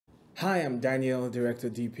Hi, I'm Daniel, director,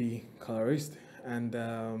 DP, colorist, and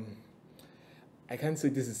I can't say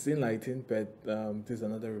this is scene lighting, but this is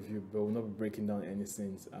another review, but we'll not be breaking down any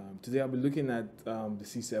scenes. Today I'll be looking at the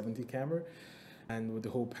C70 camera, and with the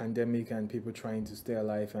whole pandemic and people trying to stay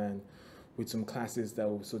alive, and with some classes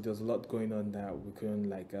so there's a lot going on that we couldn't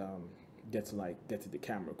get to the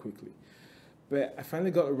camera quickly. But I finally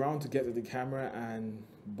got around to get to the camera, and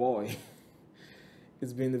boy.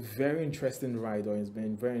 It's been a very interesting ride, or it's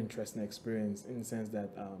been a very interesting experience in the sense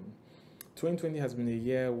that 2020 has been a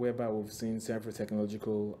year whereby we've seen several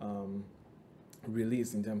technological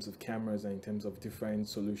release in terms of cameras and in terms of different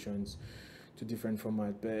solutions to different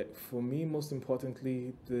formats. But for me, most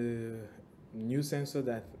importantly, the new sensor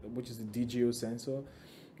which is the DGO sensor,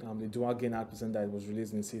 the dual gain output that was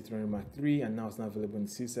released in C3 Mark III and now it's not available in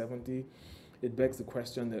C70. It begs the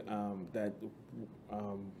question that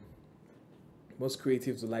most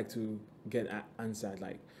creatives would like to get answered,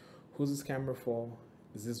 like, who's this camera for?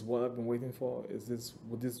 Is this what I've been waiting for?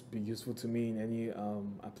 Would this be useful to me in any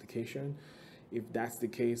application? If that's the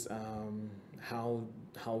case, how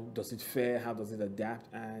does it fare? How does it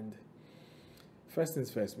adapt? And first things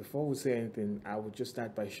first, before we say anything, I would just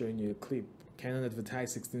start by showing you a clip. Canon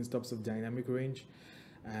advertised 16 stops of dynamic range,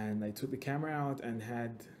 and I took the camera out and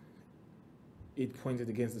had it pointed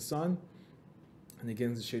against the sun and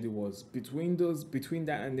against the shade. It was between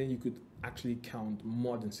that, and then you could actually count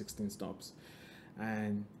more than 16 stops,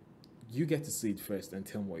 and you get to see it first and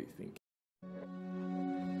tell me what you think.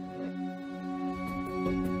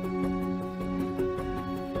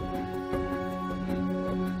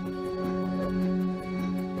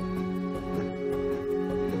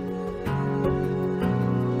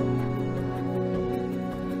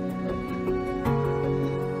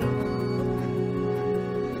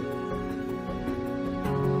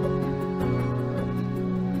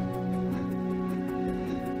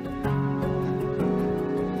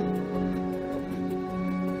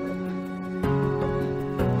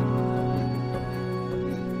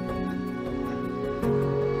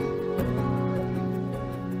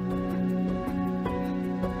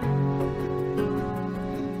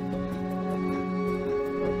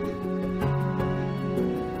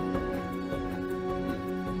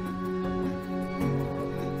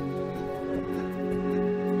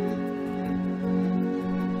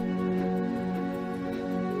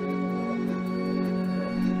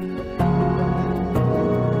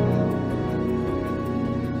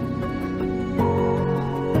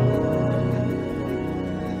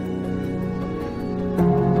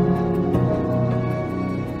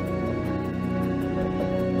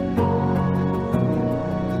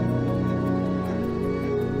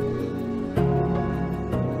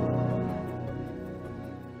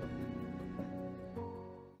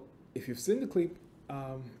 If you've seen the clip,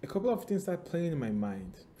 a couple of things start playing in my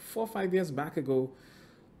mind. 4 or 5 years back ago,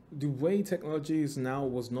 the way technology is now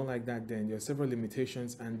was not like that then. There are several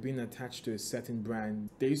limitations, and being attached to a certain brand,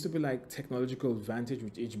 there used to be like technological advantage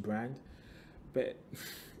with each brand, but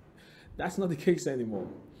that's not the case anymore.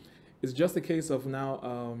 It's just a case of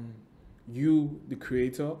now you, the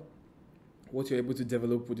creator, what you're able to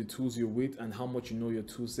develop with the tools you're with, and how much you know your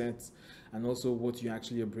tool sets, and also what you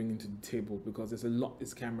actually are bringing to the table, because there's a lot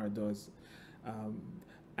this camera does.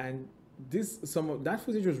 And some of that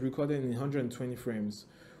footage was recorded in 120 frames,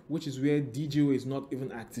 which is where DGO is not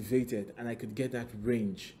even activated, and I could get that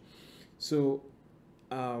range. So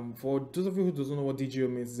for those of you who don't know what DGO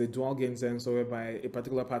means, it's a dual gain sensor whereby a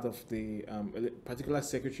particular part of the particular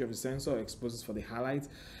circuitry of the sensor exposes for the highlights,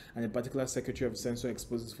 and a particular circuitry of the sensor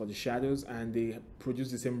exposes for the shadows, and they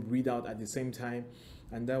produce the same readout at the same time,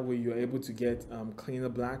 and that way you're able to get cleaner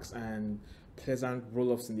blacks and pleasant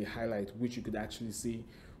roll-offs in the highlight, which you could actually see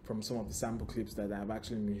from some of the sample clips that have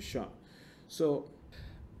actually been shot. So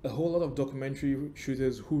a whole lot of documentary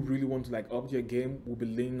shooters who really want to up their game will be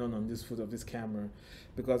leaning on this foot of this camera,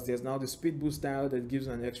 because there's now the speed boost style that gives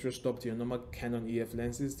an extra stop to your normal Canon EF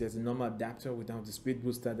lenses. There's a normal adapter without the speed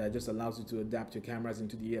booster that just allows you to adapt your cameras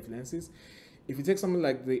into the EF lenses. If you take something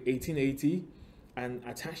like the 1880 and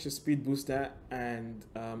attach the speed booster and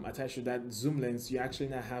attach to that zoom lens, you actually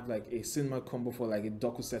now have like a cinema combo for like a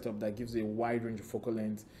docu setup that gives a wide range of focal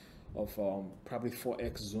length of probably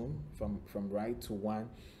 4x zoom from right to 1,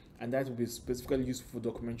 and that will be specifically useful for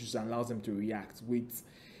documentaries and allows them to react with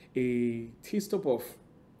a t-stop of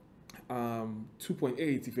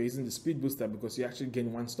 2.8 if you're using the speed booster, because you actually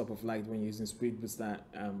gain 1 stop of light when you're using speed booster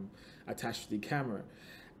attached to the camera.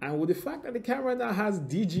 And with the fact that the camera now has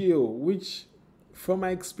DGO, which from my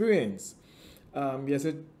experience,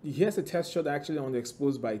 here's a test shot actually on the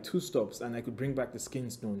exposed by 2 stops, and I could bring back the skin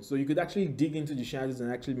tone. So you could actually dig into the shadows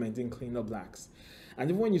and actually maintain cleaner blacks. And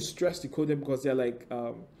even when you stress the codec, because they're like,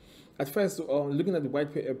 at first, looking at the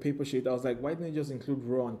white paper sheet, I was like, why didn't they just include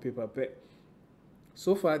RAW on paper? But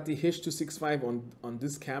so far, the H.265 on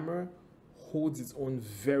this camera holds its own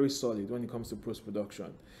very solid when it comes to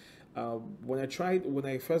post-production. When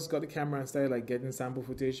I first got the camera and started like getting sample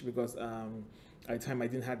footage, because at the time I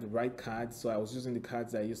didn't have the right cards, so I was using the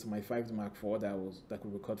cards that I used for my 5D Mark IV that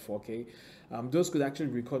could record 4K. Those could actually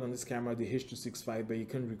record on this camera, the H.265, but you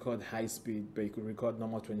couldn't record high speed, but you could record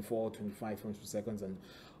normal 24, 25 frames per second and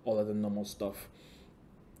all other normal stuff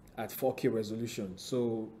at 4K resolution.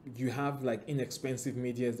 So you have like inexpensive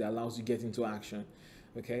media that allows you to get into action.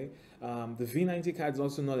 Okay, the V90 card is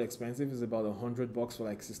also not expensive. It's about $100 for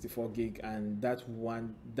like 64 gig, and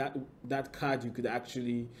that card you could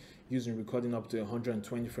actually use in recording up to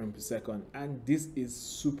 120 frames per second. And this is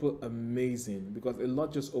super amazing because a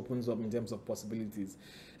lot just opens up in terms of possibilities,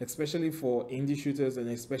 especially for indie shooters and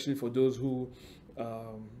especially for those who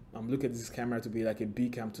look at this camera to be like a B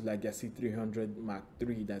cam to like a C300 Mark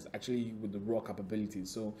III that's actually with the raw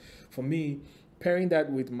capabilities. So for me, pairing that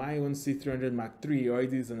with my own C300 Mark III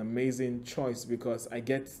already is an amazing choice because I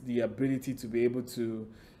get the ability to be able to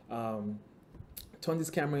turn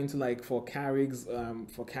this camera into like for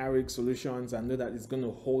rig solutions and know that it's going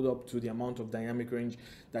to hold up to the amount of dynamic range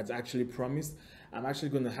that's actually promised. I'm actually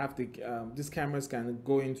going to have these cameras can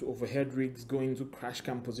go into overhead rigs, go into crash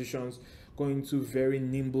cam positions, go into very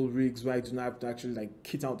nimble rigs where I do not have to actually like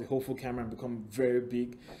kit out the whole full camera and become very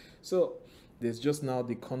big. So there's just now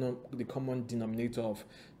the common denominator of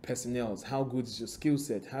personnel. How good is your skill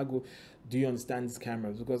set? How good do you understand these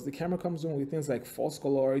cameras? Because the camera comes in with things like false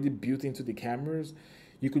color already built into the cameras.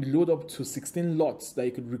 You could load up to 16 lots that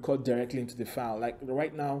you could record directly into the file. Like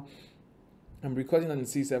right now, I'm recording on the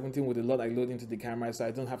C70 with a lot I load into the camera, so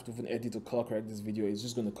I don't have to even edit or color correct this video. It's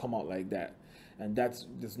just going to come out like that. And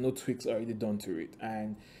there's no tweaks already done to it.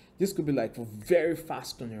 And this could be like for very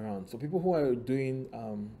fast turnaround. So people who are doing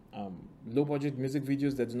low budget music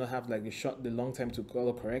videos that do not have like the long time to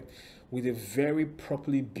color correct with a very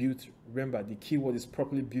properly built, remember the keyword is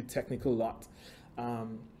properly built technical lot.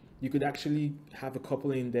 You could actually have a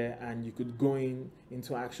couple in there and you could go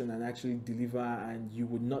into action and actually deliver and you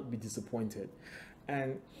would not be disappointed.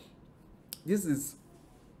 And this is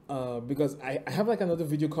because I have like another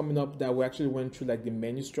video coming up that we actually went through like the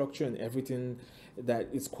menu structure and everything. That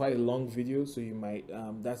is quite a long video, so you might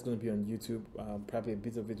that's going to be on YouTube. Probably a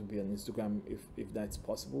bit of it will be on Instagram if that's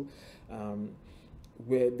possible.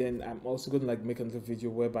 Where then I'm also going to like make another video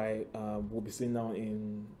whereby we'll be sitting down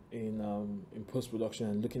in post-production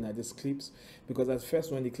and looking at these clips, because at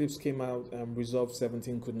first when the clips came out, Resolve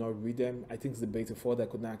 17 could not read them. I think it's the beta 4 that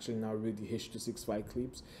could actually now read the H.265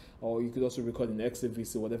 clips, or you could also record in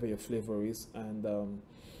XAVC, whatever your flavor is. And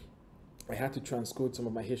I had to transcode some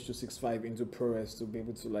of my H.265 into ProRes to be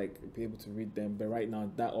able to read them. But right now,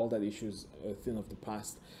 all that issue is a thing of the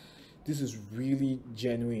past. This is really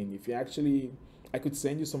genuine. If you actually, I could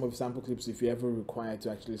send you some of the sample clips if you ever require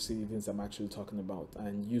to actually see the things I'm actually talking about,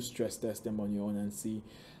 and you stress test them on your own and see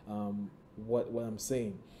what I'm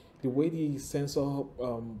saying. The way the sensor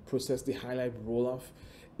process the highlight roll off,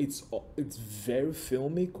 it's very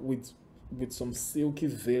filmic with some silky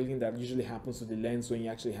veiling that usually happens to the lens when you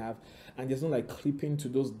actually have, and there's no like clipping to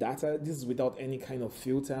those data. This is without any kind of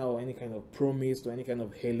filter or any kind of pro mist or any kind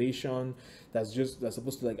of halation that's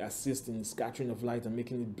supposed to like assist in scattering of light and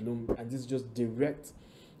making it bloom. And this is just direct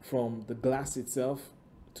from the glass itself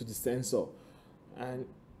to the sensor. And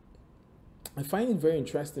I find it very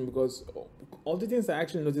interesting because all the things I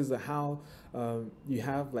actually notice are how you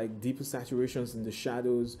have like deeper saturations in the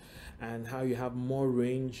shadows and how you have more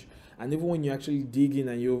range. And even when you actually dig in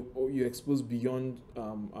and you expose beyond,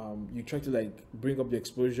 you try to like bring up the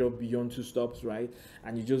exposure beyond 2 stops, right?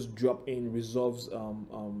 And you just drop in Resolve's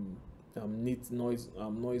neat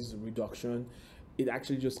noise reduction. It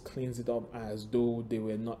actually just cleans it up as though there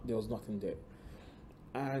was nothing there.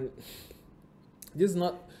 And this is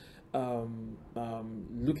not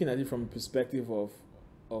looking at it from the perspective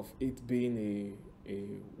of it being a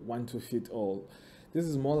one-to-fit-all. This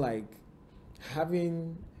is more like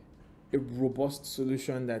having a robust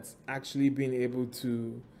solution that's actually being able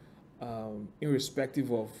to,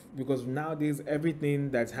 irrespective of, because nowadays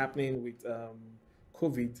everything that's happening with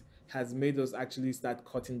COVID has made us actually start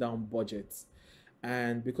cutting down budgets.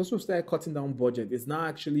 And because we've started cutting down budget, it's now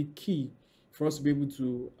actually key for us to be able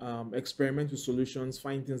to experiment with solutions,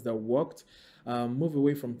 find things that worked, move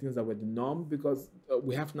away from things that were the norm, because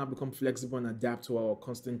we have to now become flexible and adapt to our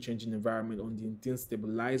constant changing environment. On the things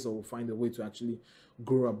stabilize, or we'll find a way to actually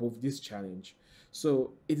grow above this challenge.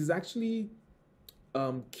 So it is actually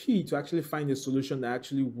key to actually find a solution that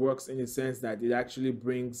actually works, in a sense that it actually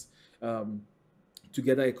brings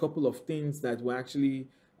together a couple of things that will actually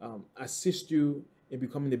assist you in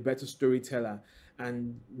becoming a better storyteller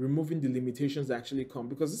and removing the limitations that actually come,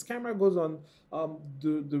 because this camera goes on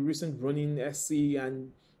the recent Ronin SC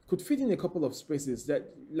and could fit in a couple of spaces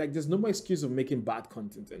that, like, there's no more excuse of making bad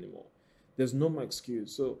content anymore. There's no more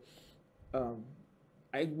excuse. So um,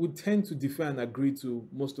 I would tend to defer and agree to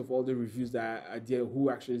most of all the reviews that are there who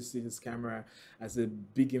actually see this camera as a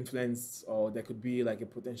big influence, or that could be like a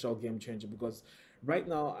potential game changer. Because right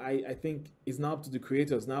now, I think it's now up to the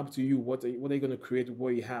creators, now up to you. What are you going to create with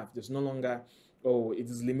what you have? There's no longer, oh, it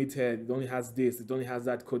is limited, it only has this, it only has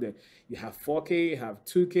that codec. You have 4K, you have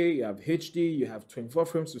 2K, you have HD, you have 24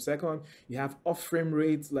 frames per second, you have off frame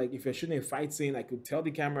rates. Like if you're shooting a fight scene, I could tell the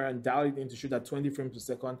camera and dial it in to shoot at 20 frames per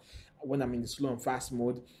second when I'm in the slow and fast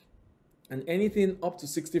mode. And anything up to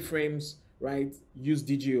 60 frames, right, use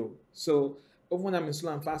DGO. So when I'm in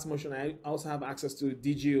slow and fast motion, I also have access to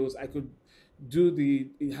DGOs. I could do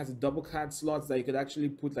it has a double card slots that you could actually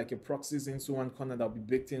put like a proxies into one corner that will be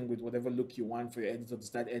baked in with whatever look you want for your editor to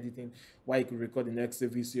start editing, while you could record in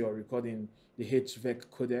XAVC or record in the HVEC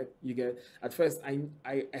codec. You get, at first I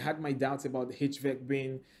had my doubts about the HVEC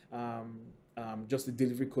being just a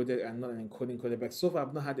delivery codec and not an encoding codec, but so far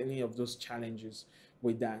I've not had any of those challenges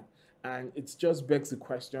with that. And it just begs the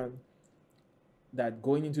question that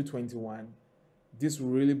going into 21, this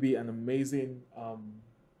will really be an amazing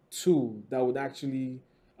tool that would actually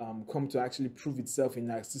come to actually prove itself in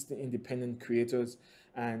assisting independent creators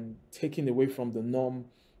and taking away from the norm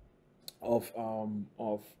of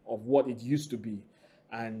what it used to be.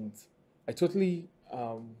 And I totally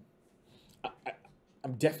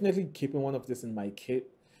I'm definitely keeping one of this in my kit,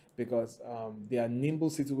 because there are nimble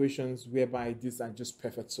situations whereby these are just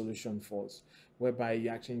perfect solution for us, whereby you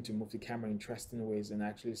actually need to move the camera in interesting ways and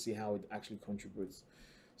actually see how it actually contributes.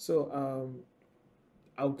 So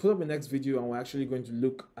I'll put up the next video and we're actually going to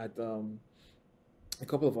look at a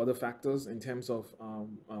couple of other factors in terms of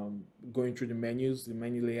going through the menus, the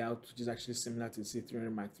menu layout, which is actually similar to the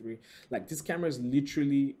C300 Mark III. Like, this camera is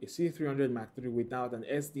literally a C300 Mark III without an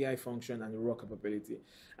SDI function and a RAW capability.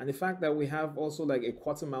 And the fact that we have also like a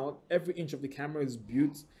quarter mount, every inch of the camera is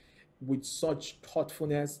built with such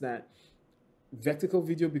thoughtfulness that vertical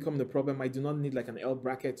video become the problem. I do not need like an L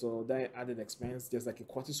bracket or that added expense. There's like a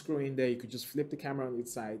quarter screw in there. You could just flip the camera on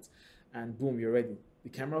its sides and boom, you're ready. The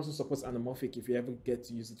camera also supports anamorphic if you ever get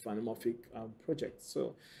to use it for anamorphic projects.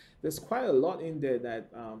 So there's quite a lot in there that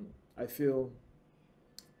I feel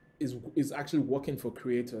is actually working for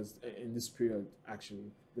creators in this period.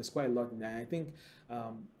 Actually, there's quite a lot in there. I think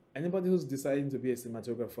anybody who's deciding to be a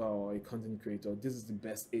cinematographer or a content creator, this is the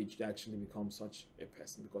best age to actually become such a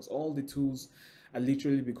person, because all the tools are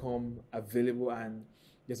literally become available, and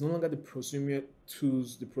there's no longer the prosumer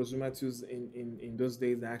tools in those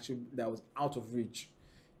days that was out of reach.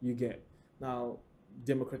 You get, now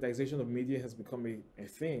democratization of media has become a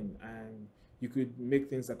thing, and you could make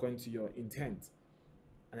things according to your intent.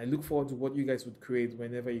 And I look forward to what you guys would create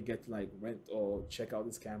whenever you get to like rent or check out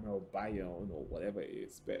this camera or buy your own or whatever it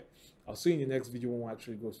is. But I'll see you in the next video when we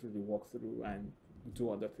actually go through the walkthrough and do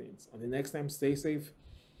other things. On the next time, stay safe.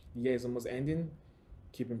 The year is almost ending.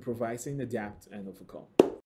 Keep improvising, adapt, and overcome.